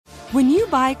When you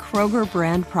buy Kroger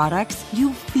brand products,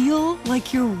 you feel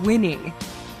like you're winning.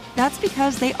 That's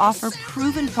because they offer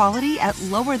proven quality at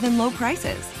lower than low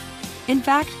prices. In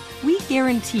fact, we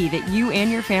guarantee that you and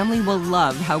your family will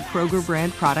love how Kroger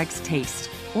brand products taste,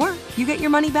 or you get your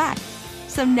money back.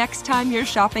 So next time you're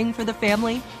shopping for the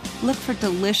family, look for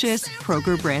delicious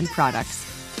Kroger brand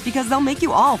products, because they'll make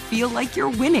you all feel like you're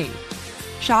winning.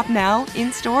 Shop now,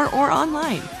 in-store, or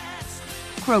online.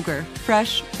 Kroger,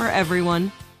 fresh for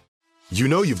everyone. You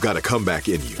know you've got a comeback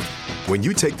in you. When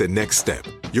you take the next step,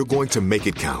 you're going to make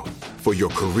it count. For your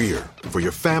career, for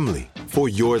your family, for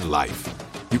your life.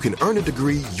 You can earn a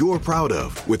degree you're proud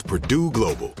of with Purdue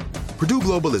Global. Purdue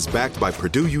Global is backed by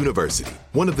Purdue University,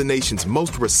 one of the nation's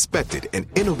most respected and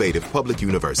innovative public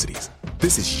universities.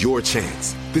 This is your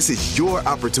chance. This is your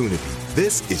opportunity.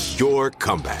 This is your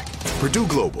comeback. Purdue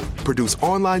Global, Purdue's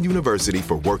online university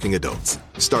for working adults.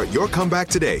 Start your comeback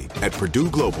today at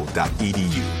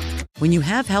purdueglobal.edu. When you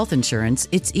have health insurance,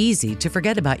 it's easy to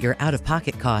forget about your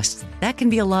out-of-pocket costs. That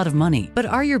can be a lot of money. But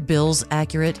are your bills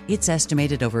accurate? It's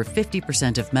estimated over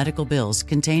 50% of medical bills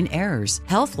contain errors.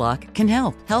 HealthLock can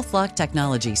help. HealthLock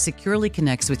technology securely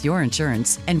connects with your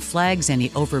insurance and flags any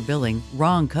overbilling,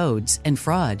 wrong codes, and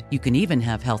fraud. You can even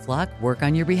have HealthLock work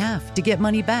on your behalf to get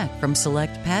money back from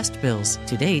select past bills.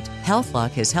 To date,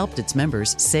 HealthLock has helped its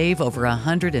members save over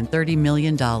 $130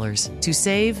 million. To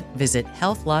save, visit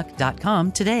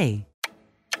healthlock.com today.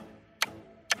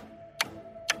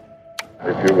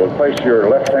 If you will place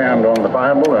your left hand on the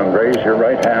Bible and raise your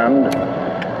right hand,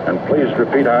 and please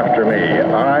repeat after me.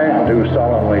 I do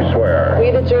solemnly swear. We,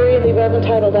 the jury in the above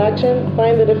entitled action,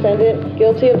 find the defendant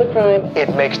guilty of the crime.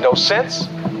 It makes no sense.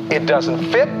 It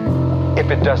doesn't fit.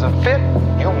 If it doesn't fit,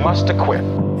 you must acquit.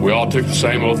 We all took the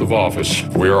same oath of office.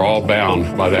 We are all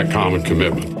bound by that common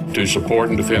commitment to support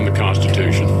and defend the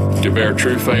Constitution, to bear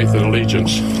true faith and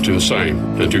allegiance to the same,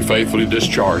 and to faithfully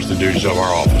discharge the duties of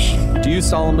our office. Do you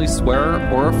solemnly swear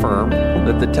or affirm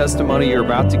that the testimony you're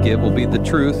about to give will be the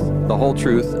truth, the whole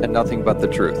truth, and nothing but the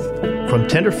truth? From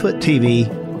Tenderfoot TV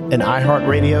and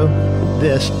iHeartRadio,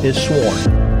 this is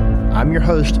Sworn. I'm your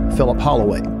host, Philip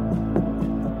Holloway.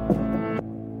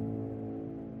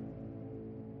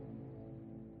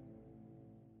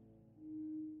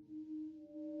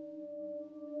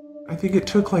 I think it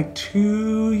took like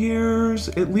 2 years,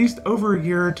 at least over a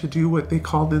year, to do what they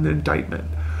called an indictment.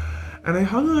 And I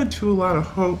hung on to a lot of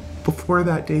hope before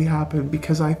that day happened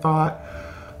because I thought,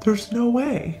 there's no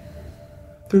way.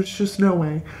 There's just no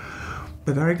way.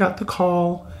 But then I got the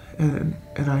call and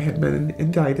I had been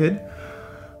indicted.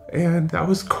 And that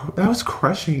was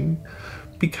crushing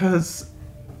because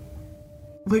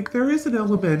like there is an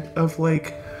element of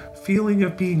like feeling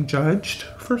of being judged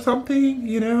for something,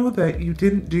 you know, that you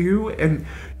didn't do, and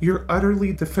you're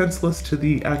utterly defenseless to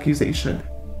the accusation.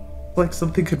 Like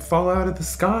something could fall out of the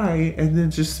sky and then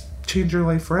just change your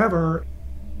life forever.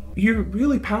 You're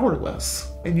really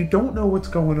powerless and you don't know what's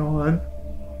going on.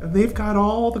 And they've got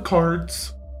all the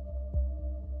cards.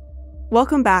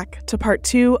 Welcome back to part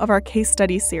 2 of our case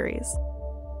study series.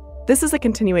 This is a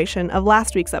continuation of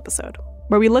last week's episode,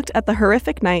 where we looked at the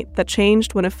horrific night that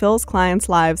changed one of Phil's clients'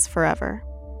 lives forever.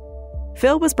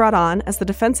 Phil was brought on as the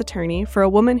defense attorney for a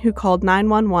woman who called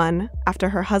 911 after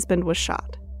her husband was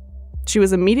shot. She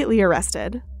was immediately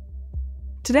arrested.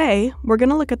 Today, we're going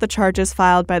to look at the charges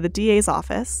filed by the DA's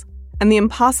office and the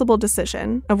impossible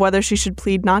decision of whether she should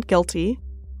plead not guilty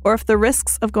or if the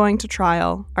risks of going to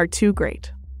trial are too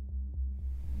great.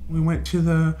 We went to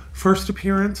the first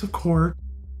appearance of court.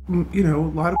 You know, a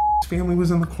lot of family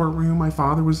was in the courtroom. My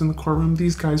father was in the courtroom.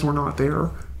 These guys were not there.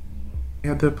 I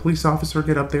had the police officer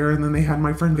get up there, and then they had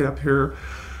my friend get up here,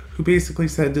 who basically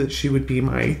said that she would be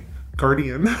my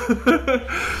guardian.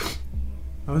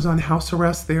 I was on house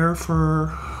arrest there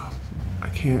for, I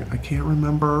can't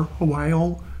remember, a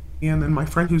while. And then my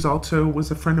friend, who's also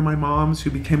was a friend of my mom's,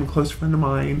 who became a close friend of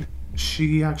mine,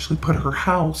 she actually put her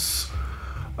house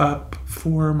up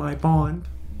for my bond.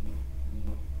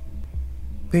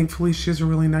 Thankfully, she has a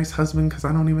really nice husband, because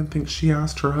I don't even think she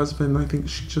asked her husband. I think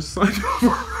she just signed over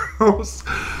her house.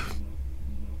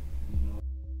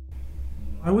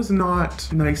 I was not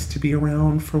nice to be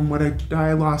around. From what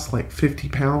I lost like 50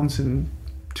 pounds in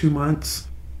 2 months.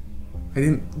 I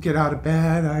didn't get out of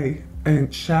bed. I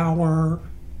didn't shower.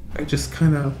 I just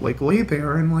kind of like lay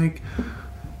there, and like,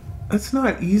 it's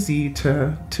not easy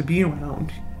to be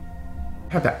around.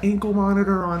 I have that ankle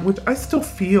monitor on, which I still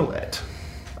feel it.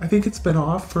 I think it's been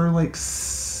off for like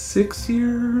 6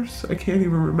 years. I can't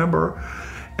even remember.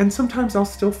 And sometimes I'll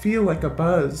still feel like a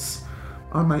buzz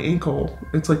on my ankle.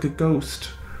 It's like a ghost.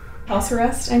 House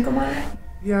arrest ankle monitor?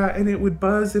 Yeah, and it would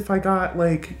buzz if I got,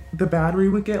 like, the battery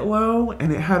would get low,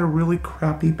 and it had a really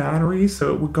crappy battery,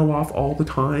 so it would go off all the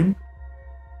time.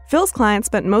 Phil's client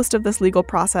spent most of this legal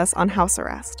process on house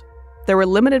arrest. There were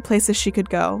limited places she could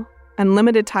go, and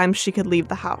limited times she could leave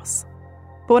the house.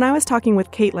 But when I was talking with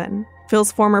Caitlin,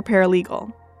 Phil's former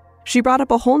paralegal, she brought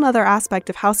up a whole nother aspect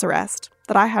of house arrest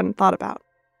that I hadn't thought about.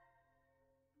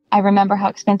 I remember how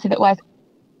expensive it was.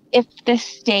 If the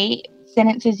state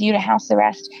sentences you to house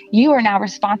arrest, you are now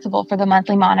responsible for the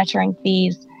monthly monitoring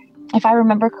fees. If I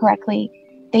remember correctly,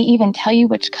 they even tell you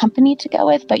which company to go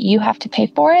with, but you have to pay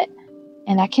for it.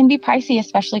 And that can be pricey,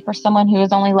 especially for someone who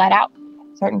is only let out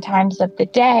certain times of the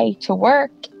day to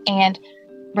work, and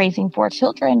raising 4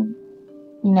 children,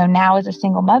 now as a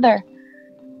single mother.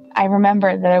 I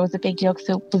remember that it was a big deal because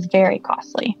it was very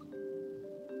costly.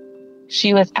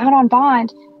 She was out on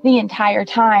bond the entire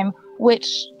time, which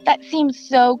that seems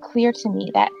so clear to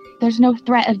me that there's no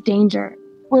threat of danger.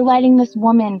 We're letting this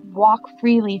woman walk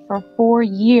freely for 4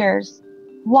 years.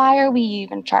 Why are we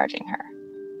even charging her?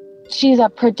 She's a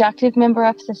productive member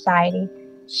of society.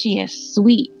 She is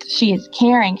sweet. She is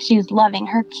caring. She is loving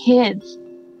her kids,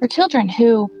 her children,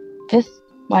 who this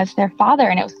was their father,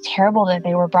 and it was terrible that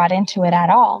they were brought into it at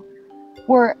all,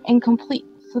 were in complete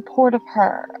support of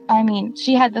her. I mean,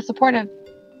 she had the support of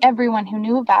everyone who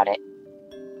knew about it.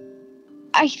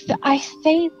 I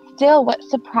say still, what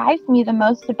surprised me the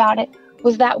most about it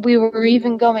was that we were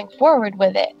even going forward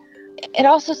with it. It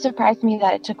also surprised me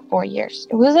that it took 4 years.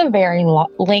 It was a very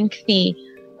lengthy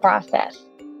process.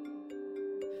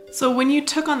 So when you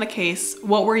took on the case,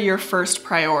 what were your first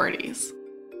priorities?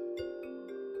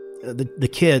 The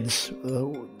kids,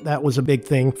 that was a big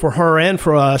thing for her and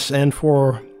for us and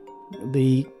for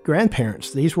the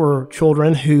grandparents. These were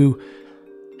children who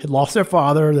had lost their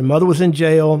father, their mother was in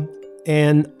jail,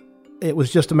 and it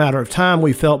was just a matter of time,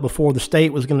 we felt, before the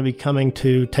state was going to be coming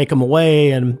to take them away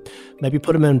and maybe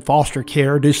put them in foster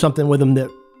care, do something with them that,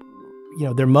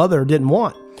 their mother didn't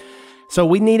want. So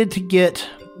we needed to get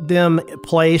them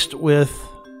placed with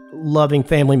loving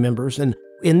family members. And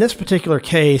in this particular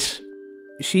case,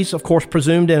 she's, of course,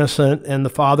 presumed innocent and the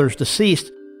father's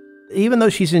deceased. Even though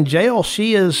she's in jail,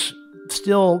 she is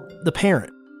still the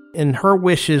parent, and her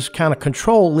wishes kind of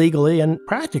control legally and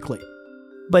practically.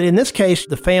 But in this case,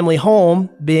 the family home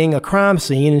being a crime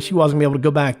scene and she wasn't going to be able to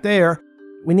go back there,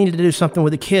 we needed to do something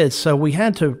with the kids. So we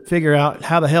had to figure out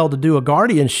how the hell to do a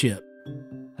guardianship.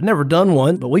 I've never done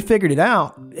one, but we figured it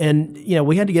out. And,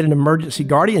 we had to get an emergency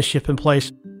guardianship in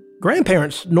place.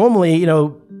 Grandparents normally,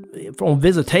 from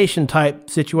visitation type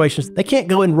situations, they can't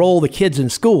go enroll the kids in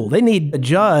school. They need a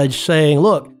judge saying,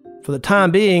 look, for the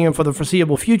time being and for the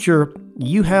foreseeable future,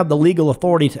 you have the legal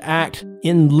authority to act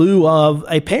in lieu of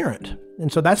a parent.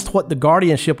 And so that's what the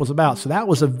guardianship was about. So that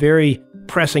was a very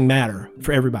pressing matter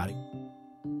for everybody.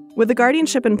 With the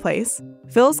guardianship in place,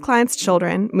 Phil's client's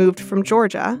children moved from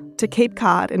Georgia to Cape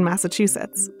Cod in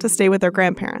Massachusetts to stay with their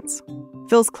grandparents.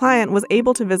 Phil's client was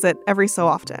able to visit every so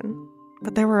often,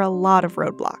 but there were a lot of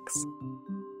roadblocks.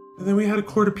 And then we had a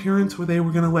court appearance where they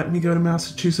were going to let me go to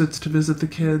Massachusetts to visit the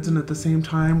kids, and at the same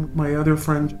time, my other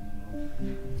friend,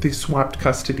 they swapped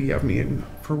custody of me, and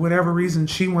for whatever reason,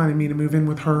 she wanted me to move in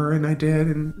with her, and I did.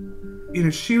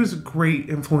 And, she was a great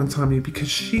influence on me because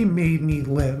she made me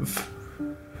live.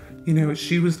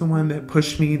 She was the one that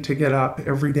pushed me to get up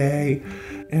every day,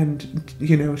 and,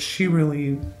 she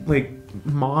really,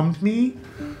 mommed me.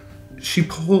 She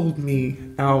pulled me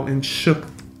out and shook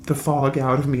the fog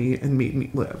out of me and made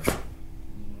me live.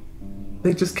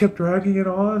 They just kept dragging it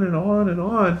on and on and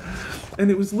on.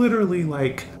 And it was literally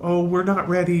like, oh, we're not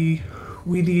ready.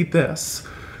 We need this.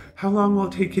 How long will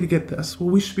it take you to get this?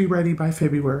 Well, we should be ready by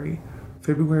February.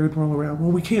 February would roll around.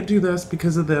 Well, we can't do this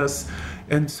because of this.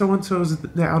 And so-and-so's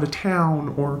out of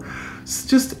town, or it's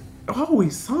just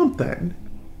always something.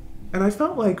 And I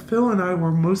felt like Phil and I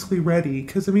were mostly ready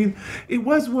because, it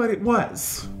was what it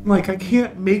was. I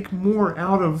can't make more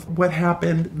out of what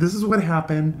happened. This is what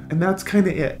happened, and that's kind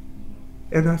of it.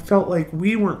 And I felt like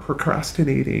we weren't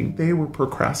procrastinating. They were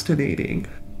procrastinating.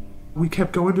 We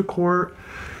kept going to court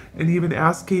and even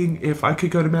asking if I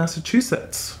could go to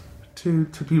Massachusetts to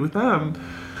be with them,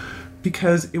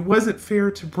 because it wasn't fair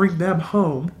to bring them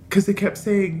home, because they kept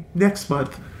saying next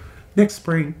month, next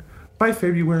spring, by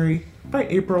February, by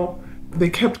April. They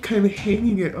kept kind of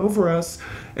hanging it over us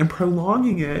and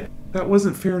prolonging it. That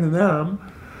wasn't fair to them.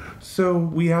 So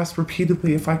we asked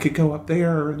repeatedly if I could go up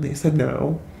there, and they said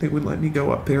no. They wouldn't let me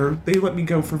go up there. They let me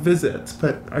go for visits,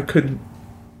 but I couldn't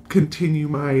continue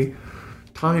my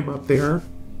time up there.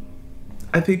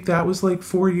 I think that was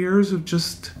 4 years of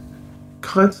just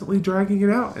constantly dragging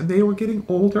it out, and they were getting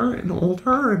older and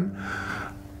older, and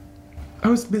I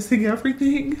was missing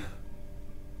everything.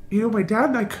 You know, my dad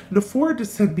and I couldn't afford to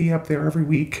send me up there every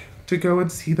week to go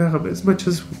and see them as much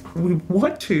as we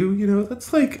want to. You know,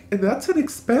 that's an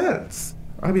expense.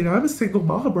 I mean, I'm a single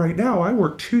mom right now. I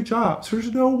work 2 jobs.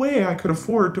 There's no way I could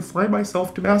afford to fly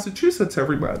myself to Massachusetts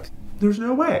every month. There's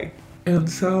no way. And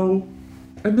so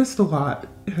I missed a lot,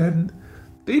 and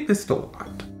they missed a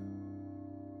lot.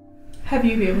 Have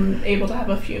you been able to have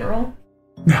a funeral?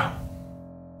 No.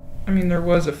 I mean, there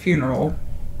was a funeral,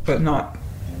 but not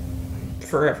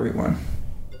for everyone.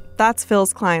 That's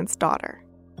Phil's client's daughter.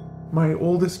 My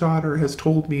oldest daughter has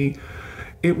told me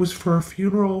it was for a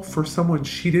funeral for someone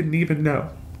she didn't even know.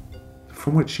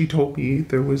 From what she told me,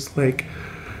 there was like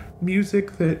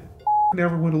music that I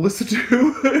never want to listen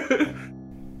to.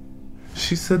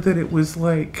 She said that it was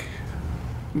like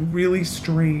really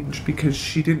strange because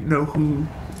she didn't know who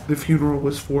the funeral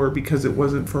was for because it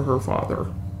wasn't for her father.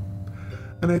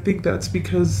 And I think that's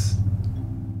because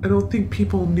I don't think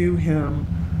people knew him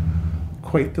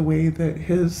quite the way that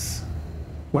his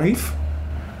wife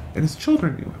and his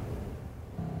children knew him.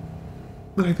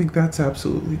 And I think that's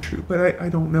absolutely true. But I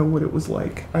don't know what it was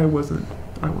like. I wasn't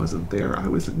there. I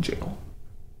was in jail.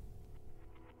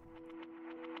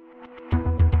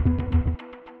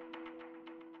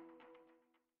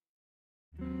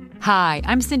 Hi,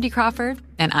 I'm Cindy Crawford,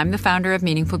 and I'm the founder of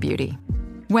Meaningful Beauty.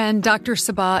 When Dr.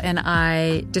 Sabah and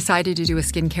I decided to do a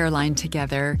skincare line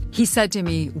together, he said to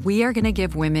me, we are going to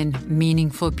give women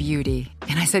meaningful beauty.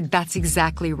 And I said, that's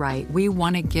exactly right. We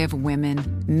want to give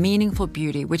women meaningful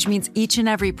beauty, which means each and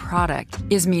every product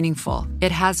is meaningful.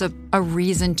 It has a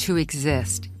reason to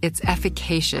exist. It's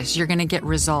efficacious. You're going to get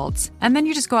results. And then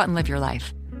you just go out and live your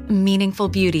life. Meaningful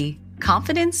Beauty.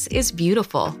 Confidence is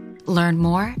beautiful. Learn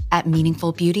more at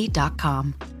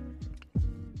meaningfulbeauty.com.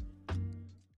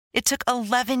 It took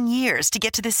 11 years to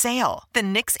get to this sale. The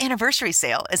Knix Anniversary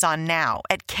Sale is on now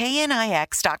at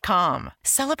knix.com.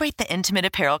 Celebrate the intimate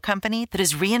apparel company that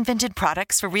has reinvented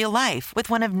products for real life with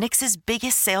one of Knix's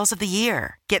biggest sales of the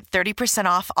year. Get 30%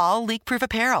 off all leak-proof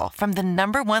apparel from the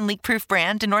 #1 leak-proof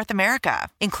brand in North America,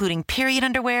 including period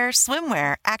underwear,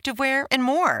 swimwear, activewear, and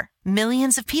more.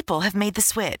 Millions of people have made the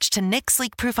switch to Knix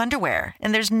leak-proof underwear,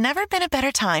 and there's never been a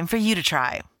better time for you to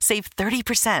try. Save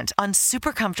 30% on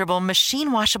super comfortable,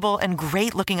 machine-washable, and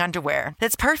great-looking underwear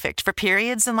that's perfect for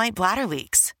periods and light bladder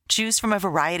leaks. Choose from a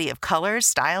variety of colors,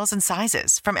 styles, and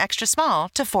sizes, from extra small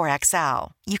to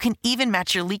 4XL. You can even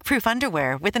match your leak-proof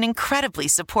underwear with an incredibly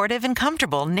supportive and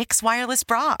comfortable Knix wireless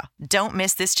bra. Don't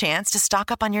miss this chance to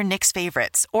stock up on your Knix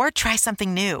favorites or try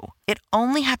something new. It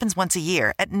only happens once a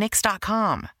year at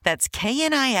Knix.com. That's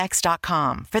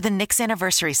KNIX.com for the Knix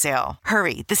Anniversary Sale.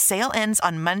 Hurry, the sale ends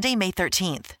on Monday, May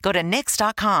 13th. Go to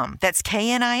Knix.com. That's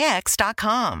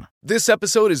KNIX.com. This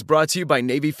episode is brought to you by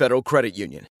Navy Federal Credit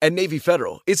Union. At Navy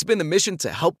Federal, it's been the mission to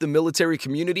help the military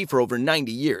community for over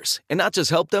 90 years. And not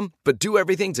just help them, but do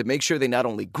everything to make sure they not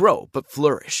only grow, but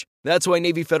flourish. That's why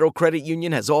Navy Federal Credit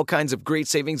Union has all kinds of great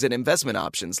savings and investment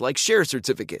options like share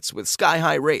certificates with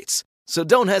sky-high rates. So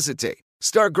don't hesitate.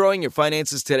 Start growing your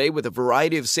finances today with a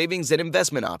variety of savings and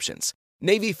investment options.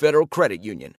 Navy Federal Credit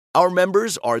Union. Our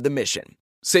members are the mission.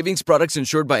 Savings products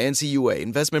insured by NCUA.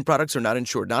 Investment products are not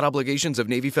insured, not obligations of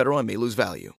Navy Federal and may lose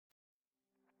value.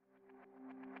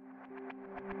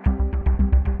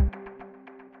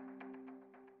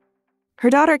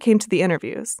 Her daughter came to the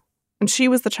interviews, and she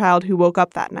was the child who woke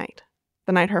up that night,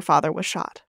 the night her father was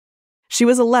shot. She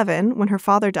was 11 when her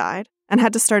father died and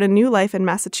had to start a new life in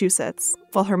Massachusetts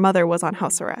while her mother was on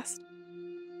house arrest.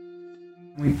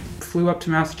 We flew up to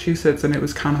Massachusetts, and it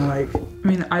was kind of like, I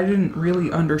mean, I didn't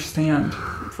really understand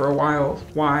for a while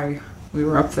why we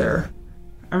were up there.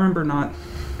 I remember not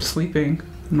sleeping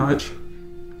much.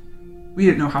 We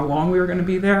didn't know how long we were going to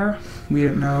be there. We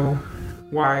didn't know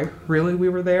why really we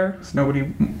were there. So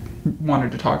nobody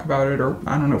wanted to talk about it, or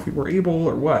I don't know if we were able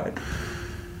or what.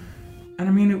 And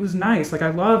I mean, it was nice. Like,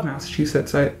 I love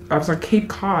Massachusetts. I was on Cape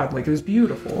Cod. Like, it was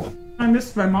beautiful. I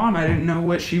missed my mom. I didn't know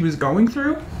what she was going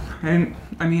through. And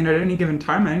I mean, at any given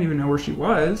time, I didn't even know where she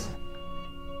was.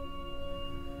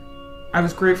 I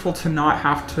was grateful to not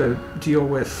have to deal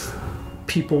with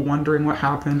people wondering what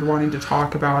happened, wanting to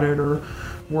talk about it, or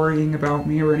worrying about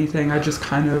me or anything. I just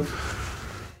kind of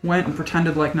went and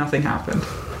pretended like nothing happened,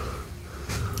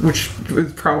 which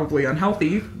was probably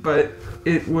unhealthy, but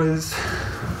it was,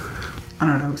 I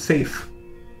don't know, safe.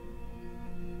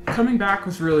 Coming back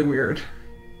was really weird.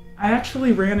 I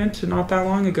actually ran into, not that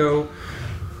long ago,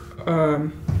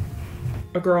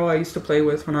 a girl I used to play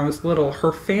with when I was little.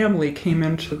 Her family came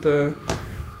into the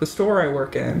store I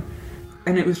work in,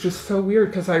 and it was just so weird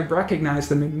because I recognized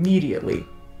them immediately.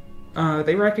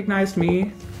 They recognized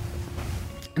me,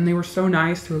 And they were so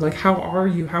nice. They were like, how are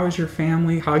you? How is your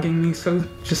family? Hugging me. So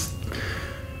just,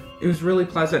 it was really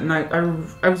pleasant. And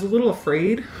I was a little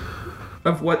afraid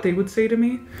of what they would say to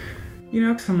me, you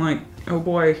know, because I'm like, oh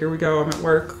boy, here we go. I'm at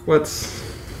work. Let's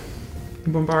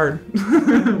bombard.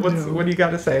 What do you got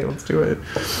to say? Let's do it.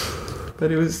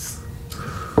 But it was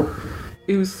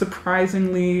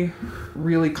surprisingly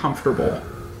really comfortable.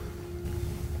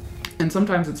 And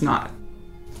sometimes it's not.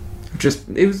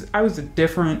 I was a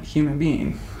different human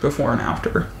being before and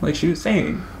after, like she was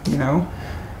saying, you know,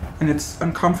 and it's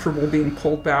uncomfortable being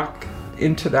pulled back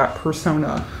into that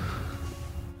persona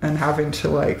and having to,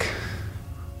 like,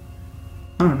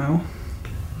 I don't know,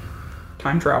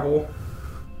 time travel.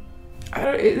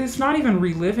 It's not even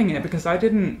reliving it because I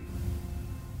didn't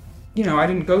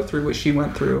go through what she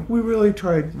went through. We really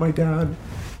tried. My dad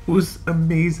was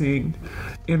amazing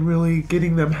in really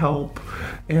getting them help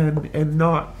and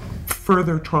not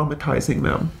further traumatizing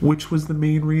them, which was the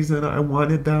main reason I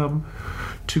wanted them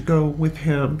to go with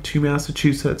him to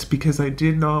Massachusetts, because I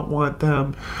did not want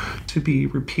them to be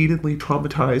repeatedly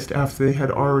traumatized after they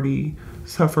had already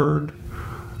suffered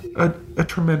a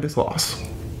tremendous loss.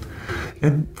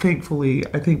 And thankfully,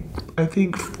 I think,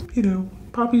 you know,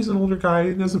 Poppy's an older guy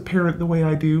and doesn't parent the way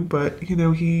I do, but, you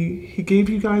know, he gave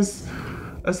you guys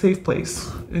a safe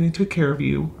place, and he took care of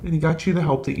you, and he got you the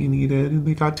help that you needed, and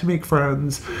they got to make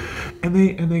friends, and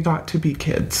they got to be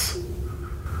kids,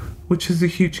 which is a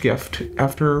huge gift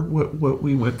after what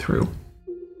we went through.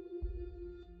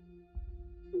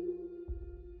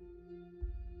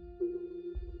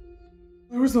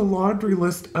 There was a laundry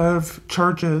list of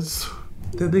charges.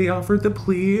 Then they offered the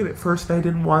plea, and at first I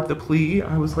didn't want the plea.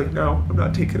 I was like, no, I'm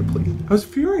not taking a plea. I was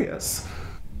furious.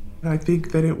 I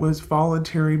think that it was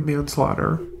voluntary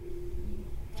manslaughter.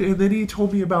 And then he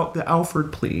told me about the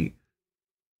Alford plea.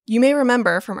 You may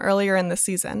remember from earlier in the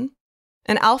season,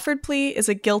 an Alford plea is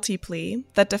a guilty plea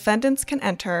that defendants can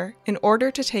enter in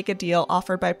order to take a deal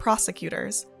offered by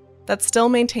prosecutors that still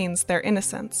maintains their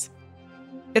innocence.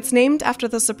 It's named after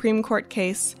the Supreme Court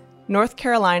case North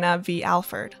Carolina v.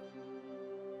 Alford.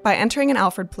 By entering an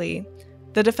Alford plea,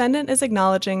 the defendant is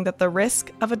acknowledging that the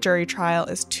risk of a jury trial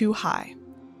is too high.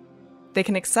 They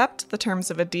can accept the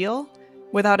terms of a deal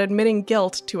without admitting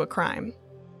guilt to a crime.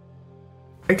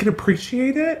 I can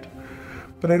appreciate it,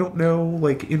 but I don't know,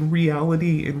 like, in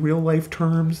reality, in real life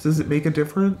terms, does it make a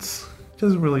difference? It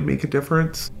doesn't really make a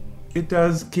difference. It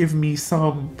does give me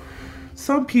some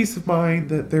peace of mind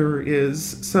that there is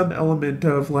some element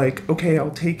of, like, okay,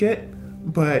 I'll take it,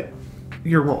 but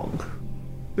you're wrong.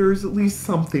 There's at least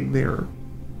something there.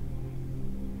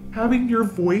 Having your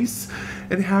voice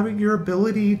and having your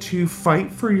ability to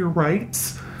fight for your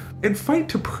rights and fight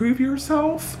to prove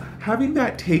yourself, having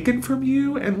that taken from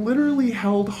you and literally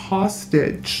held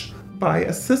hostage by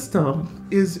a system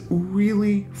is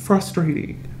really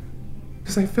frustrating.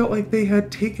 Because I felt like they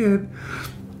had taken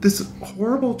this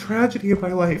horrible tragedy of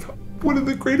my life, one of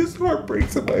the greatest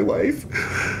heartbreaks of my life,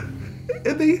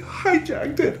 and they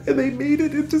hijacked it and they made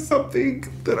it into something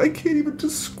that I can't even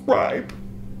describe.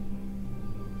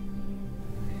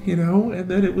 You know, and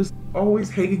then it was always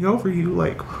hanging over you,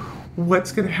 like,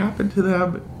 what's going to happen to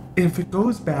them if it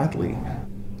goes badly?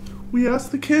 We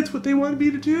asked the kids what they wanted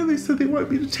me to do. They said they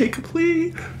wanted me to take a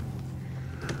plea.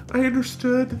 I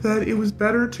understood that it was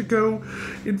better to go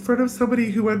in front of somebody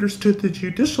who understood the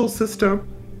judicial system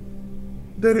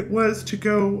than it was to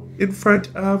go in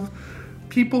front of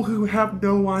people who have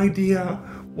no idea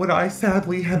what I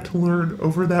sadly had to learn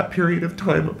over that period of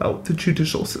time about the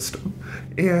judicial system.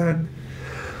 And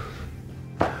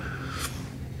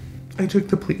I took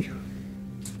the plea.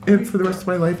 And for the rest of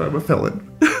my life, I'm a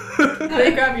felon. Let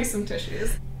me grab you some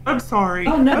tissues. I'm sorry.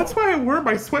 Oh, no. That's why I wore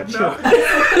my sweatshirt.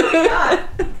 No.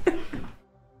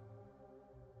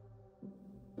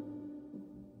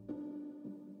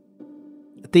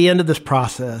 At the end of this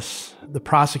process, the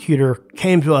prosecutor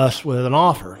came to us with an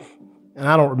offer. And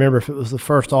I don't remember if it was the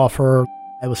first offer.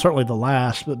 It was certainly the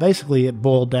last. But basically, it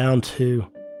boiled down to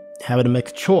having to make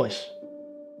a choice.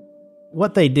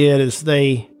 What they did is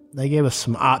they gave us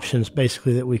some options,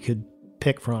 basically, that we could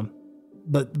pick from.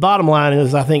 But the bottom line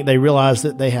is, I think they realized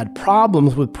that they had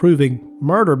problems with proving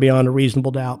murder beyond a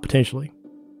reasonable doubt, potentially.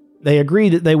 They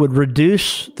agreed that they would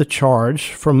reduce the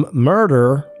charge from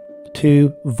murder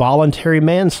to voluntary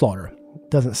manslaughter.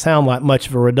 Doesn't sound like much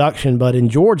of a reduction, but in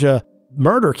Georgia,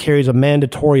 murder carries a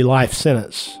mandatory life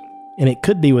sentence, and it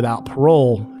could be without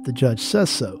parole if the judge says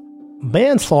so.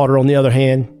 Manslaughter, on the other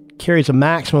hand, carries a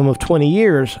maximum of 20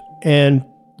 years, and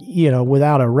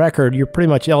without a record, you're pretty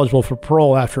much eligible for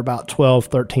parole after about 12,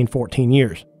 13, 14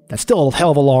 years. That's still a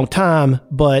hell of a long time,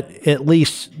 but at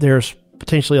least there's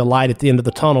potentially a light at the end of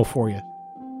the tunnel for you.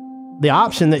 The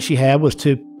option that she had was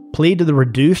to plead to the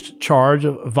reduced charge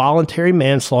of voluntary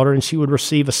manslaughter, and she would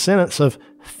receive a sentence of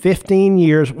 15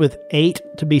 years with 8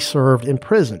 to be served in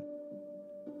prison.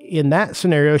 In that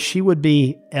scenario, she would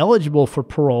be eligible for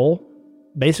parole,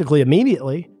 basically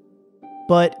immediately.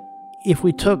 But if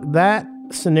we took that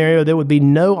scenario, there would be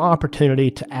no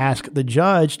opportunity to ask the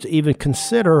judge to even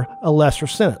consider a lesser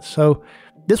sentence. So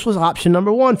this was option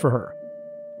number 1 for her.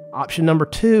 Option number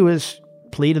 2 is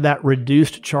plead to that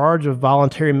reduced charge of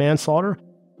voluntary manslaughter.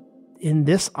 In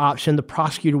this option, the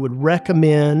prosecutor would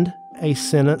recommend a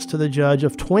sentence to the judge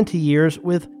of 20 years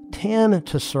with 10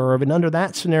 to serve. And under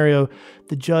that scenario,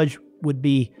 the judge would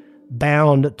be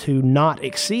bound to not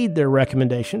exceed their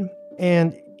recommendation,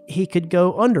 and he could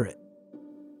go under it.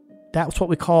 That's what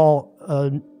we call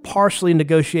a partially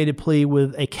negotiated plea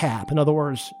with a cap. In other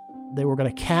words, they were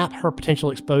going to cap her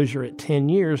potential exposure at 10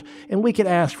 years, and we could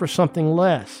ask for something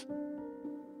less.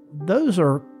 Those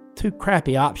are 2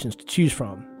 crappy options to choose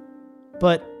from.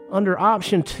 But under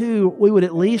option 2, we would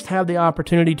at least have the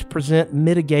opportunity to present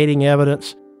mitigating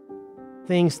evidence,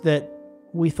 things that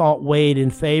we thought weighed in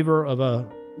favor of a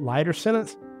lighter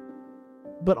sentence.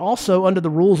 But also under the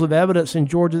rules of evidence in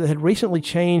Georgia that had recently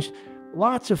changed,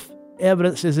 lots of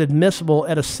evidence is admissible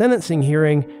at a sentencing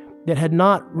hearing that had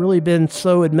not really been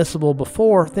so admissible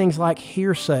before, things like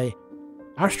hearsay.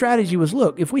 Our strategy was,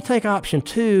 look, if we take option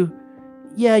 2,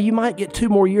 yeah, you might get 2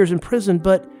 more years in prison,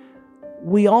 but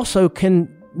we also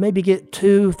can maybe get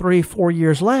 2, 3, 4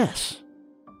 years less.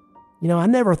 I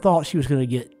never thought she was going to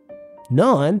get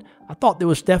none. I thought there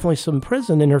was definitely some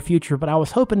prison in her future, but I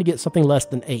was hoping to get something less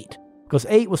than 8, because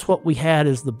 8 was what we had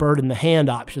as the bird in the hand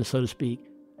option, so to speak.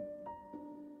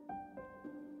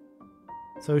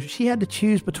 So she had to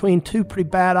choose between 2 pretty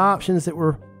bad options that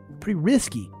were pretty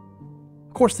risky.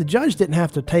 Of course, the judge didn't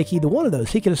have to take either one of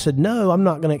those. He could have said, no, I'm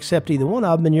not going to accept either one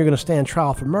of them, and you're going to stand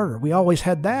trial for murder. We always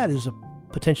had that as a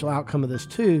potential outcome of this,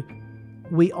 too.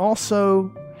 We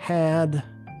also had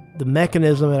the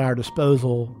mechanism at our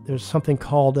disposal. There's something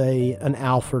called an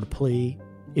Alford plea.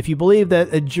 If you believe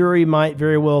that a jury might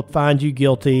very well find you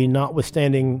guilty,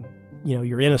 notwithstanding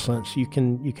your innocence, you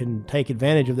can take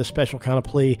advantage of this special kind of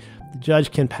plea. The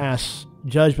judge can pass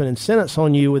judgment and sentence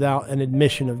on you without an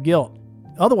admission of guilt.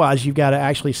 Otherwise, you've got to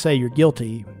actually say you're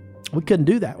guilty. We couldn't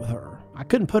do that with her. I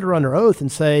couldn't put her under oath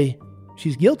and say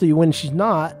she's guilty when she's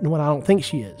not and when I don't think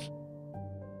she is.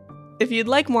 If you'd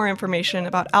like more information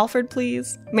about Alford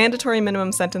pleas, mandatory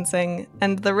minimum sentencing,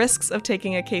 and the risks of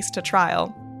taking a case to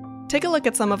trial, take a look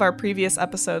at some of our previous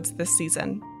episodes this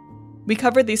season. We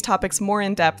covered these topics more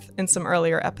in depth in some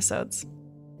earlier episodes.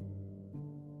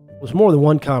 It was more than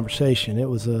one conversation. It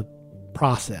was a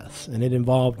process, and it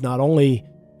involved not only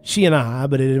she and I,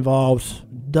 but it involves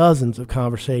dozens of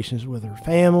conversations with her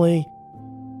family.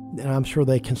 And I'm sure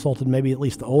they consulted maybe at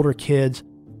least the older kids.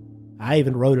 I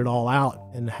even wrote it all out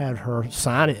and had her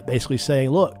sign it, basically saying,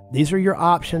 look, these are your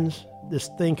options. This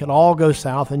thing could all go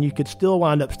south and you could still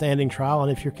wind up standing trial.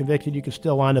 And if you're convicted, you could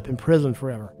still wind up in prison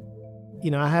forever.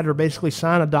 I had her basically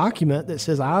sign a document that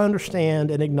says, I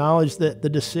understand and acknowledge that the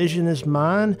decision is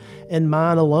mine and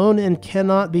mine alone and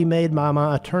cannot be made by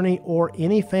my attorney or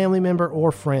any family member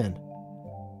or friend.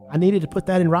 I needed to put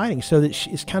that in writing so that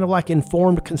it's kind of like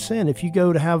informed consent. If you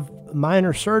go to have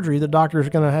minor surgery, the doctor is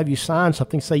going to have you sign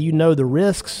something, say you know the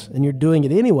risks and you're doing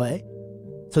it anyway.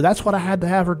 So that's what I had to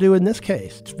have her do in this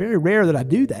case. It's very rare that I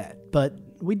do that, but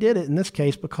we did it in this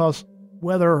case because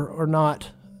whether or not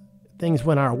things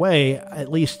went our way, at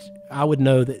least I would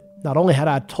know that not only had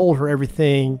I told her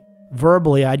everything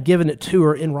verbally, I'd given it to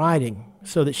her in writing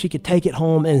so that she could take it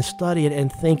home and study it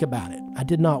and think about it. I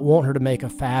did not want her to make a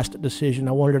fast decision.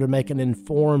 I wanted her to make an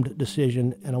informed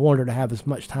decision, and I wanted her to have as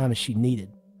much time as she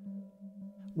needed.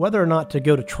 Whether or not to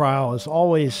go to trial is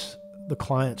always the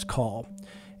client's call,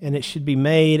 and it should be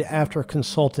made after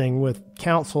consulting with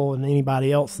counsel and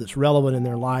anybody else that's relevant in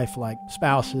their life, like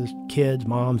spouses, kids,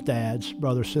 moms, dads,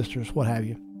 brothers, sisters, what have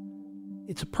you.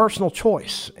 It's a personal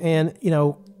choice, and,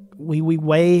 we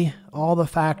weigh all the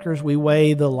factors. We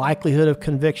weigh the likelihood of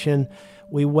conviction.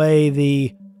 We weigh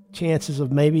the chances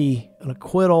of maybe an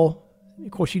acquittal. Of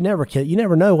course, you never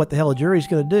know what the hell a jury's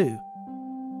going to do.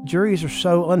 Juries are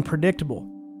so unpredictable.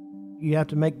 You have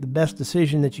to make the best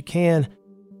decision that you can.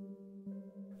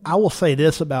 I will say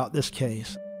this about this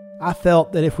case. I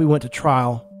felt that if we went to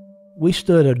trial, we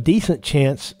stood a decent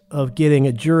chance of getting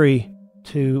a jury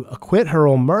to acquit her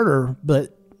on murder,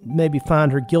 but maybe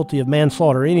find her guilty of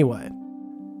manslaughter anyway.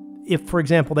 If, for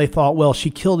example, they thought, well,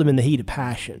 she killed him in the heat of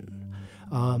passion.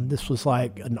 This was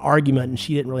like an argument and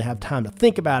she didn't really have time to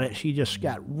think about it. She just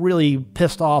got really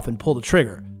pissed off and pulled the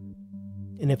trigger.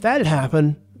 And if that had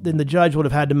happened, then the judge would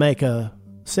have had to make a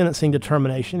sentencing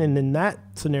determination. And in that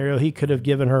scenario, he could have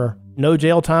given her no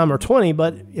jail time or 20.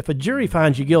 But if a jury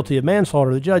finds you guilty of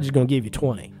manslaughter, the judge is going to give you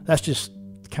 20. That's just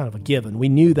kind of a given. We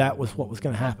knew that was what was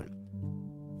going to happen,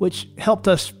 which helped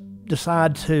us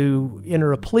decide to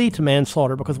enter a plea to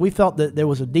manslaughter because we felt that there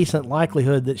was a decent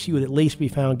likelihood that she would at least be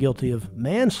found guilty of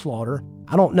manslaughter.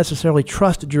 I don't necessarily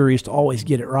trust juries to always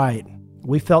get it right.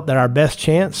 We felt that our best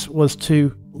chance was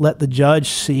to let the judge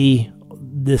see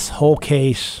this whole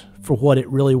case for what it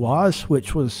really was,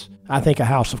 which was, I think, a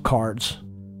house of cards.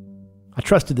 I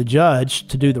trusted the judge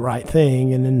to do the right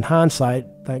thing, and in hindsight,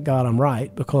 thank God I'm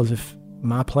right, because if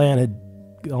my plan had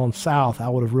gone south, I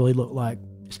would have really looked like,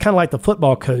 it's kind of like the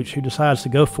football coach who decides to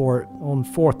go for it on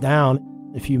fourth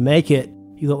down. If you make it,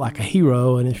 you look like a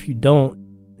hero, and if you don't,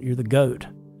 you're the GOAT.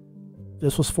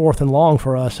 This was fourth and long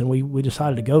for us, and we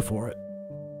decided to go for it.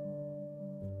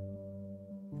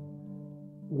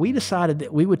 We decided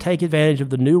that we would take advantage of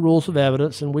the new rules of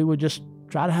evidence, and we would just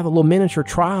try to have a little miniature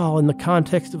trial in the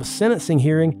context of a sentencing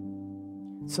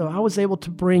hearing. So I was able to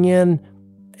bring in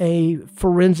a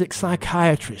forensic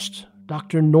psychiatrist,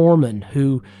 Dr. Norman,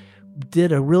 who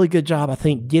did a really good job, I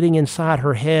think, getting inside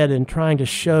her head and trying to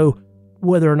show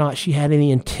whether or not she had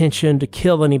any intention to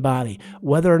kill anybody,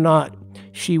 whether or not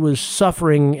she was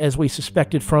suffering, as we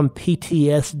suspected, from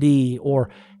PTSD, or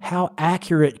how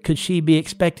accurate could she be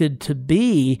expected to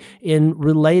be in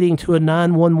relating to a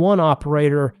 911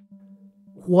 operator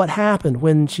what happened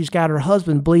when she's got her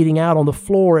husband bleeding out on the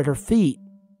floor at her feet.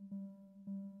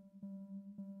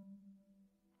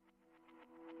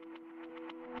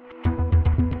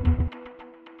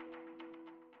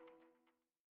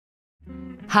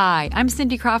 Hi, I'm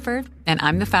Cindy Crawford, and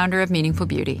I'm the founder of Meaningful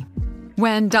Beauty.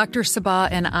 When Dr. Sabah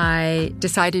and I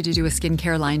decided to do a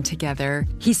skincare line together,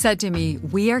 he said to me,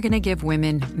 we are going to give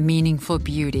women meaningful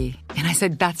beauty. And I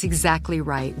said, that's exactly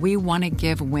right. We want to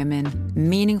give women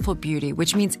meaningful beauty,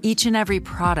 which means each and every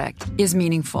product is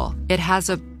meaningful. It has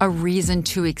a reason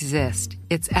to exist.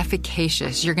 It's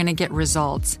efficacious. You're going to get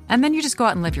results. And then you just go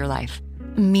out and live your life.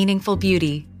 Meaningful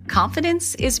Beauty.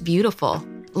 Confidence is beautiful.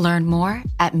 Learn more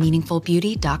at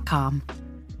meaningfulbeauty.com.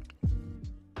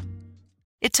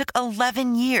 It took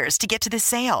 11 years to get to this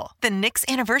sale. The Knix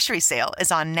Anniversary Sale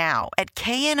is on now at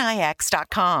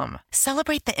knix.com.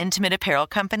 Celebrate the intimate apparel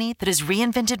company that has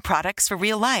reinvented products for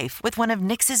real life with one of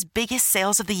Knix's biggest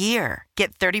sales of the year.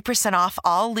 Get 30% off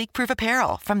all leak-proof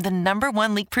apparel from the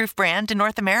 #1 leak-proof brand in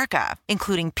North America,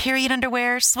 including period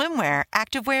underwear, swimwear,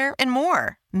 activewear, and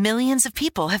more. Millions of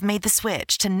people have made the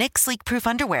switch to Knix leak-proof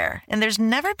underwear, and there's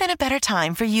never been a better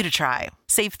time for you to try.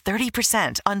 Save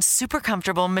 30% on super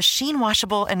comfortable,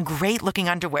 machine-washable, and great-looking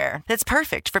underwear that's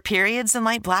perfect for periods and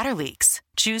light bladder leaks.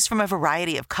 Choose from a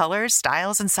variety of colors,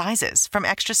 styles, and sizes, from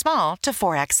extra small to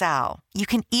 4XL. You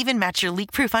can even match your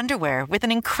leak-proof underwear with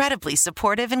an incredibly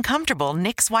supportive and comfortable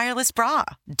Knix wireless bra.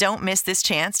 Don't miss this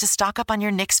chance to stock up on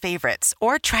your Knix favorites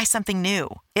or try something new.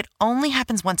 It only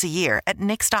happens once a year at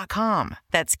Knix.com.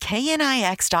 That's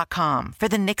knix.com for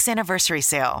the Knix Anniversary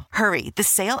Sale. Hurry, the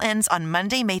sale ends on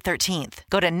Monday, May 13th.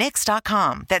 Go to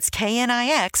Knix.com. That's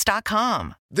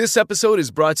knix.com. This episode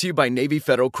is brought to you by Navy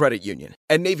Federal Credit Union.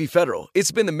 At Navy Federal,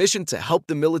 it's been the mission to help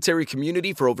the military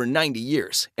community for over 90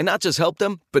 years. And not just help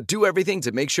them, but do everything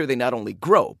to make sure they not only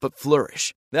grow, but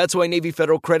flourish. That's why Navy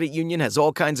Federal Credit Union has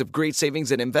all kinds of great savings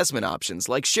and investment options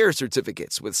like share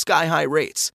certificates with sky-high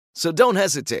rates. So don't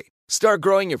hesitate. Start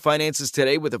growing your finances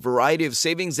today with a variety of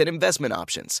savings and investment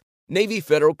options. Navy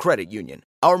Federal Credit Union.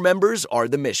 Our members are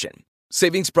the mission.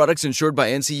 Savings products insured by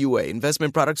NCUA.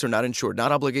 Investment products are not insured,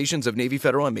 not obligations of Navy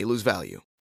Federal and may lose value.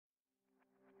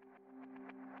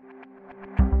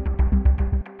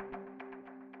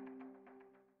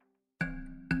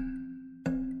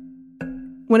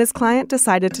 When his client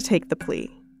decided to take the plea,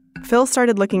 Phil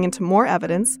started looking into more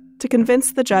evidence to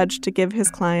convince the judge to give his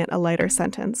client a lighter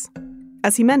sentence.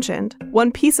 As he mentioned,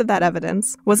 one piece of that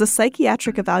evidence was a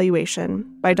psychiatric evaluation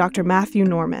by Dr. Matthew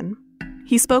Norman.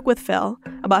 He spoke with Phil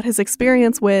about his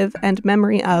experience with and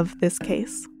memory of this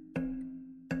case.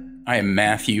 I am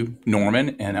Matthew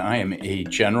Norman, and I am a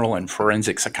general and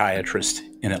forensic psychiatrist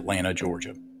in Atlanta,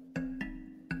 Georgia.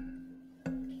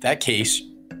 That case,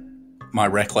 my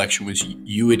recollection was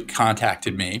you had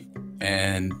contacted me,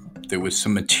 and there was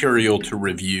some material to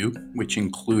review, which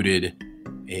included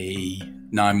a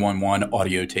 911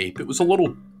 audio tape. It was a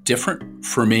little different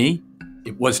for me.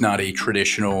 It was not a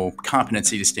traditional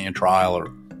competency to stand trial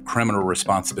or criminal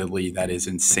responsibility, that is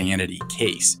insanity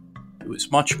case. It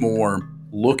was much more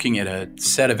looking at a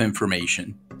set of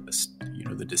information,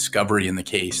 the discovery in the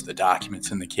case, the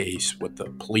documents in the case, what the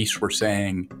police were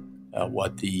saying,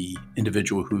 what the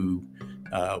individual who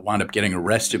wound up getting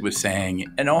arrested with saying,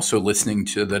 and also listening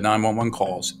to the 911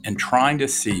 calls and trying to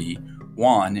see,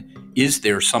 one, is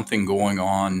there something going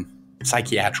on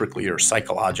psychiatrically or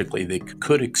psychologically that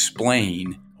could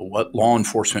explain what law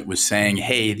enforcement was saying,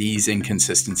 hey, these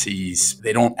inconsistencies,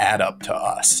 they don't add up to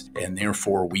us, and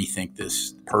therefore we think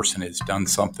this person has done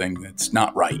something that's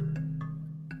not right.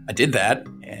 I did that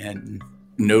and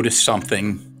noticed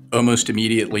something almost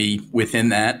immediately within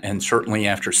that, and certainly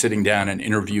after sitting down and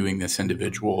interviewing this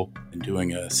individual and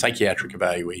doing a psychiatric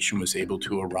evaluation, was able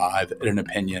to arrive at an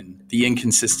opinion. The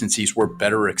inconsistencies were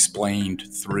better explained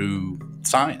through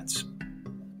science.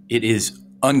 It is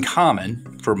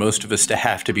uncommon for most of us to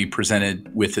have to be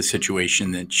presented with a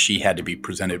situation that she had to be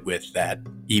presented with that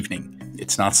evening.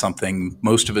 It's not something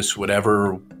most of us would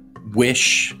ever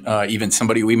wish, even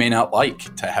somebody we may not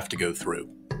like, to have to go through.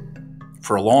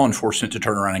 For law enforcement to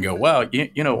turn around and go, well,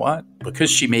 you know what?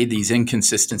 Because she made these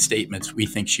inconsistent statements, we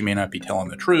think she may not be telling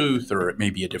the truth, or it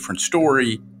may be a different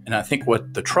story. And I think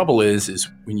what the trouble is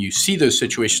when you see those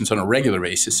situations on a regular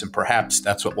basis, and perhaps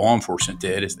that's what law enforcement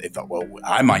did, is they thought, well,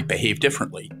 I might behave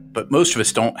differently. But most of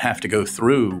us don't have to go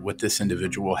through what this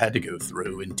individual had to go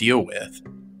through and deal with.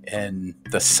 And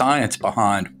the science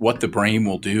behind what the brain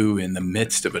will do in the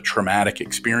midst of a traumatic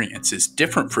experience is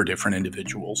different for different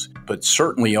individuals, but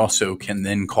certainly also can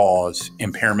then cause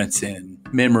impairments in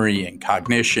memory and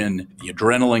cognition. The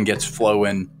adrenaline gets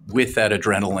flowing. With that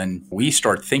adrenaline, we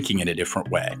start thinking in a different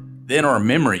way. Then our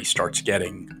memory starts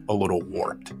getting a little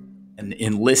warped. And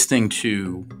in listening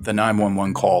to the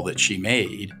 911 call that she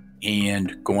made,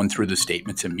 and going through the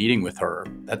statements and meeting with her,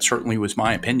 that certainly was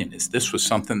my opinion, is this was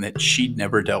something that she'd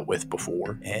never dealt with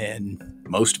before. And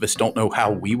most of us don't know how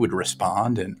we would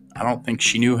respond, and I don't think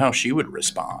she knew how she would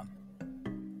respond.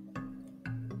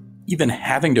 Even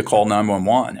having to call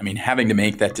 911, having to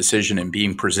make that decision and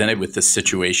being presented with the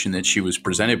situation that she was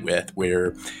presented with,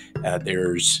 where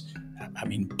there's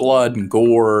blood and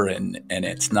gore, and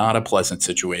it's not a pleasant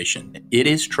situation. It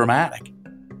is traumatic.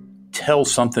 Till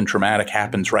something traumatic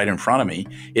happens right in front of me,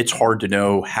 it's hard to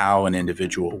know how an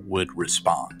individual would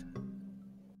respond.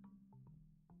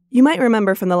 You might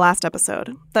remember from the last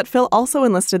episode that Phil also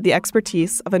enlisted the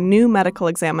expertise of a new medical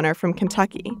examiner from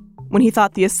Kentucky when he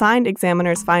thought the assigned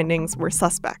examiner's findings were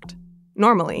suspect.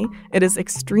 Normally, it is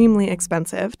extremely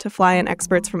expensive to fly in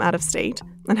experts from out of state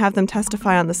and have them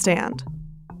testify on the stand.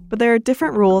 But there are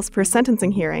different rules for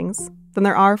sentencing hearings than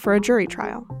there are for a jury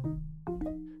trial.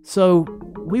 So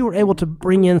we were able to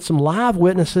bring in some live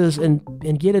witnesses and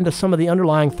get into some of the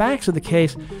underlying facts of the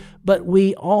case, but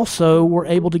we also were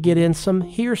able to get in some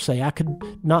hearsay. I could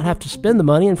not have to spend the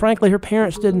money, and frankly, her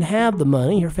parents didn't have the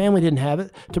money, her family didn't have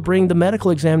it, to bring the medical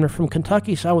examiner from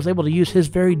Kentucky, so I was able to use his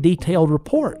very detailed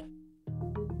report.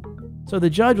 So the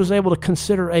judge was able to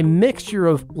consider a mixture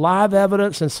of live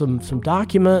evidence and some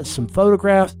documents, some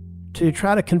photographs, to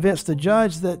try to convince the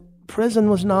judge that prison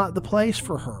was not the place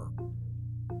for her.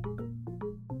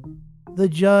 The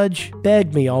judge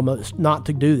begged me almost not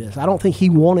to do this. I don't think he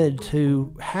wanted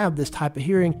to have this type of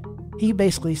hearing. He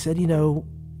basically said,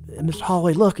 Mr.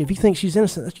 Holloway, look, if you think she's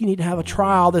innocent, you need to have a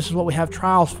trial. This is what we have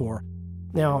trials for.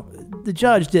 Now, the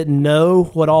judge didn't know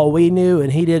what all we knew,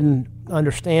 and he didn't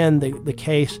understand the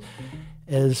case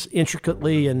as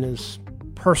intricately and as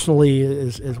personally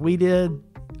as we did.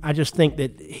 I just think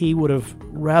that he would have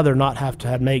rather not have to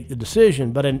have made the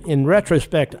decision. But in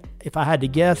retrospect, if I had to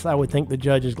guess, I would think the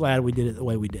judge is glad we did it the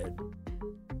way we did.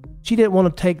 She didn't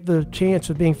want to take the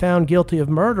chance of being found guilty of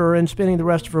murder and spending the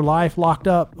rest of her life locked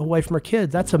up away from her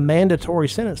kids. That's a mandatory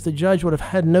sentence. The judge would have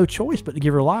had no choice but to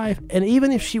give her life. And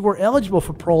even if she were eligible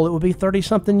for parole, it would be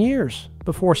 30-something years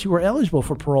before she were eligible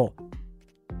for parole.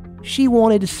 She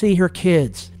wanted to see her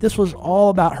kids. This was all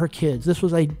about her kids. This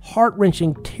was a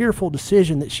heart-wrenching, tearful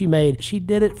decision that she made. She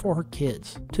did it for her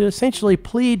kids. To essentially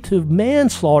plead to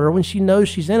manslaughter when she knows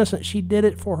she's innocent, she did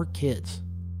it for her kids.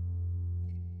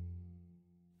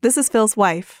 This is Phil's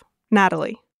wife,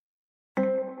 Natalie. I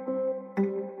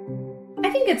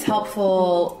think it's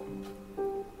helpful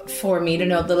for me to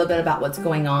know a little bit about what's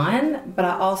going on, but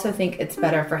I also think it's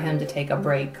better for him to take a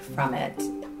break from it.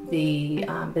 The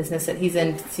business that he's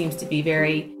in seems to be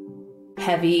very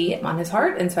heavy on his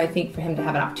heart, and so I think for him to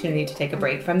have an opportunity to take a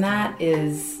break from that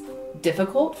is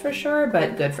difficult for sure,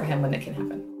 but good for him when it can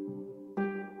happen.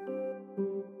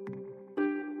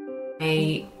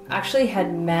 I actually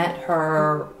had met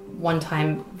her one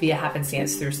time via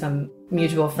happenstance through some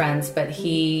mutual friends, but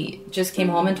he just came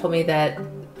home and told me that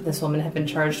this woman had been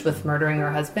charged with murdering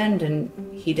her husband,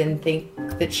 and he didn't think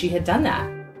that she had done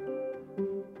that.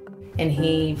 And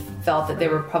he felt that there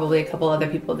were probably a couple other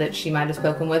people that she might have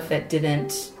spoken with that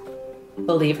didn't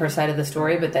believe her side of the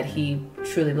story, but that he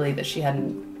truly believed that she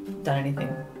hadn't done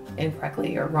anything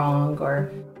incorrectly or wrong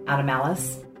or out of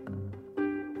malice.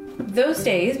 Those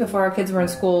days before our kids were in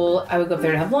school, I would go up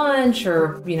there to have lunch,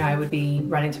 or, I would be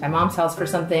running to my mom's house for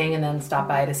something and then stop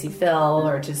by to see Phil,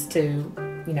 or just to,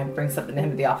 bring something to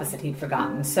him at the office that he'd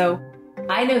forgotten. So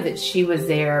I know that she was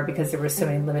there because there were so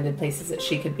many limited places that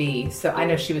she could be. So I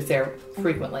know she was there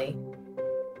frequently.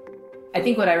 I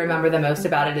think what I remember the most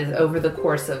about it is over the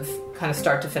course of kind of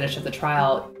start to finish of the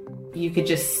trial, you could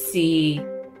just see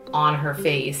on her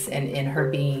face and in her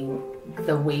being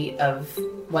the weight of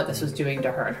what this was doing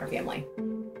to her and her family.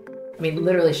 I mean,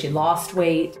 literally, she lost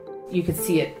weight. You could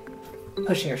see it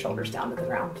pushing her shoulders down to the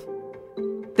ground.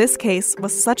 This case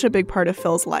was such a big part of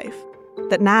Phil's life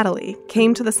that Natalie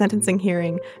came to the sentencing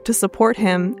hearing to support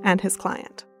him and his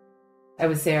client. I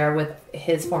was there with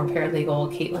his former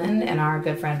paralegal, Caitlin, and our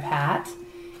good friend, Pat,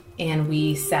 and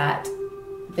we sat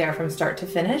there from start to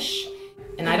finish.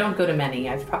 And I don't go to many.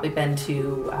 I've probably been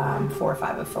to 4 or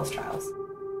 5 of Phil's trials.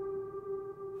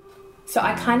 So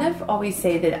I kind of always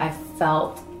say that I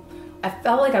felt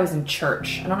like I was in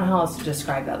church. I don't know how else to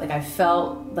describe that. Like, I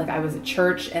felt like I was at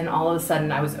church, and all of a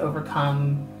sudden I was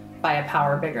overcome by a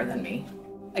power bigger than me.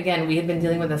 Again, we had been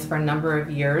dealing with this for a number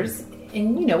of years,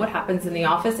 and what happens in the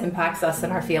office impacts us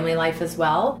in our family life as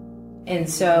well. And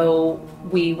so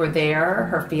we were there,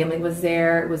 her family was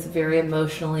there. It was very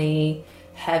emotionally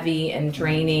heavy and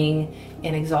draining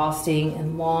and exhausting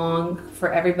and long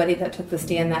for everybody that took the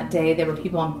stand that day. There were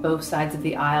people on both sides of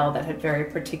the aisle that had very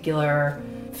particular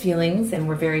feelings and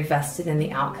were very vested in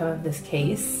the outcome of this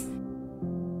case.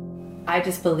 I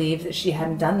just believed that she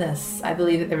hadn't done this. I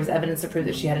believe that there was evidence to prove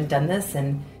that she hadn't done this.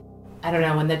 And I don't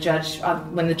know, when the judge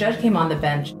came on the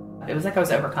bench, it was like I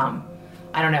was overcome.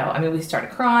 I don't know. I mean, we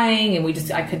started crying,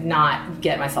 and I could not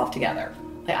get myself together.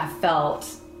 Like, I felt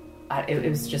it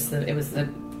was the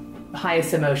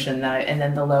highest emotion and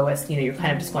then the lowest. You're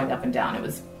kind of just going up and down.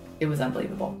 It was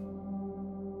unbelievable.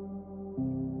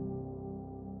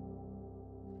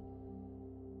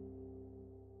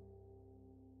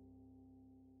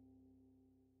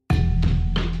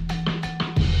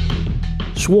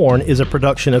 Sworn is a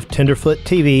production of Tenderfoot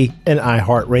TV and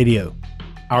iHeartRadio.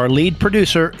 Our lead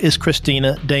producer is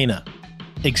Christina Dana.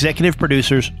 Executive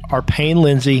producers are Payne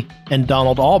Lindsay and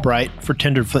Donald Albright for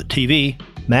Tenderfoot TV,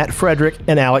 Matt Frederick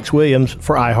and Alex Williams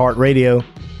for iHeartRadio,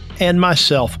 and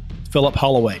myself, Philip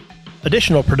Holloway.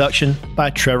 Additional production by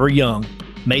Trevor Young,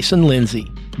 Mason Lindsay,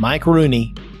 Mike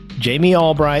Rooney, Jamie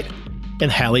Albright,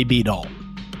 and Hallie Beadall.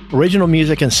 Original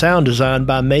music and sound design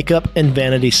by Makeup and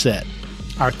Vanity Set.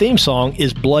 Our theme song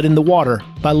is Blood in the Water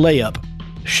by Layup.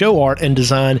 Show art and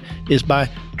design is by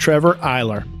Trevor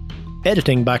Eiler.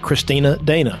 Editing by Christina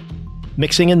Dana.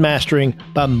 Mixing and mastering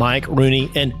by Mike Rooney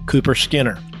and Cooper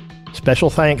Skinner. Special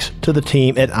thanks to the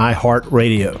team at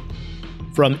iHeartRadio.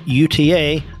 From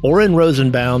UTA, Oren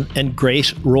Rosenbaum and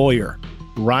Grace Royer.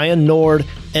 Ryan Nord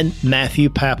and Matthew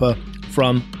Papa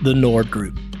from the Nord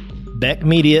Group. Beck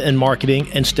Media and Marketing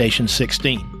and Station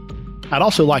 16. I'd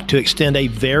also like to extend a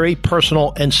very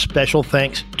personal and special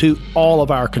thanks to all of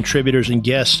our contributors and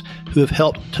guests who have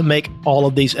helped to make all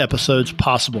of these episodes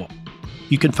possible.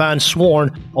 You can find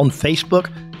Sworn on Facebook,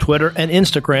 Twitter, and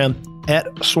Instagram at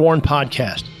Sworn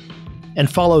Podcast.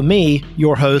 And follow me,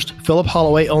 your host, Philip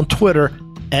Holloway, on Twitter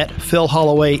at Phil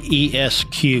Holloway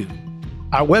ESQ.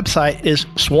 Our website is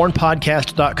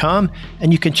swornpodcast.com,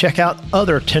 and you can check out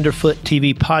other Tenderfoot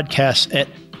TV podcasts at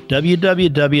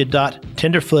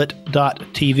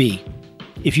www.tenderfoot.tv.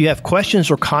 If you have questions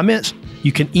or comments,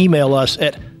 you can email us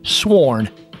at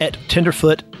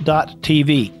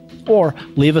sworn@tenderfoot.tv or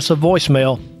leave us a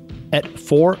voicemail at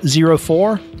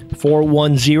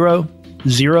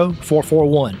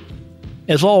 404-410-0441.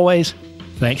 As always,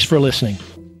 thanks for listening.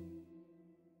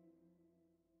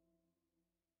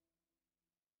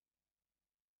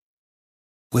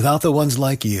 Without the ones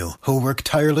like you, who work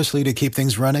tirelessly to keep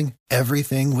things running,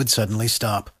 everything would suddenly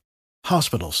stop.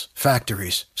 Hospitals,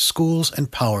 factories, schools,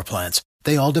 and power plants,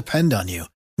 they all depend on you.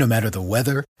 No matter the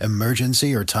weather,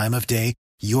 emergency, or time of day,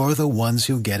 you're the ones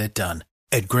who get it done.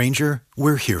 At Grainger,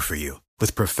 we're here for you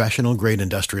with professional-grade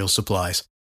industrial supplies.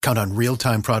 Count on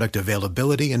real-time product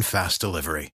availability and fast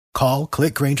delivery. Call,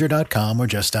 clickgrainger.com, or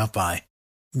just stop by.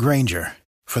 Grainger,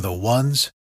 for the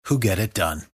ones who get it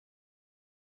done.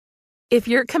 If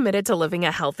you're committed to living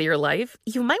a healthier life,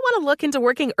 you might want to look into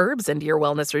working herbs into your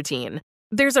wellness routine.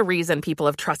 There's a reason people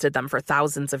have trusted them for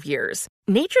thousands of years.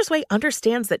 Nature's Way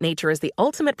understands that nature is the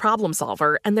ultimate problem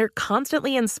solver, and they're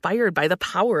constantly inspired by the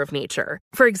power of nature.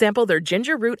 For example, their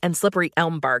ginger root and slippery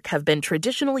elm bark have been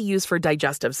traditionally used for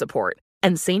digestive support.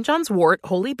 And St. John's wort,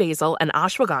 holy basil, and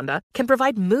ashwagandha can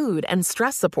provide mood and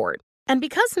stress support. And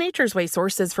because Nature's Way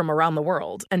sources from around the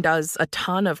world and does a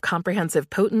ton of comprehensive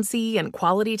potency and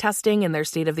quality testing in their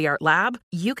state-of-the-art lab,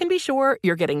 you can be sure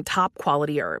you're getting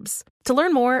top-quality herbs. To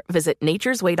learn more, visit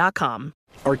naturesway.com.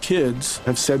 Our kids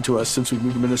have said to us since we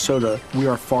moved to Minnesota, we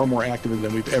are far more active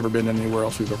than we've ever been anywhere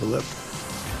else we've ever lived.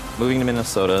 Moving to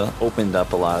Minnesota opened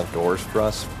up a lot of doors for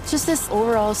us. Just this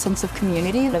overall sense of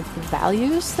community, of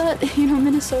values that,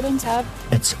 Minnesotans have.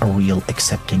 It's a real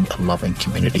accepting, loving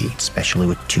community, especially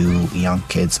with 2 young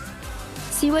kids.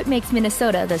 See what makes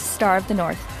Minnesota the star of the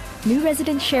North. New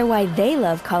residents share why they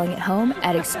love calling it home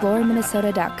at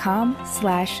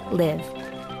exploreminnesota.com/live.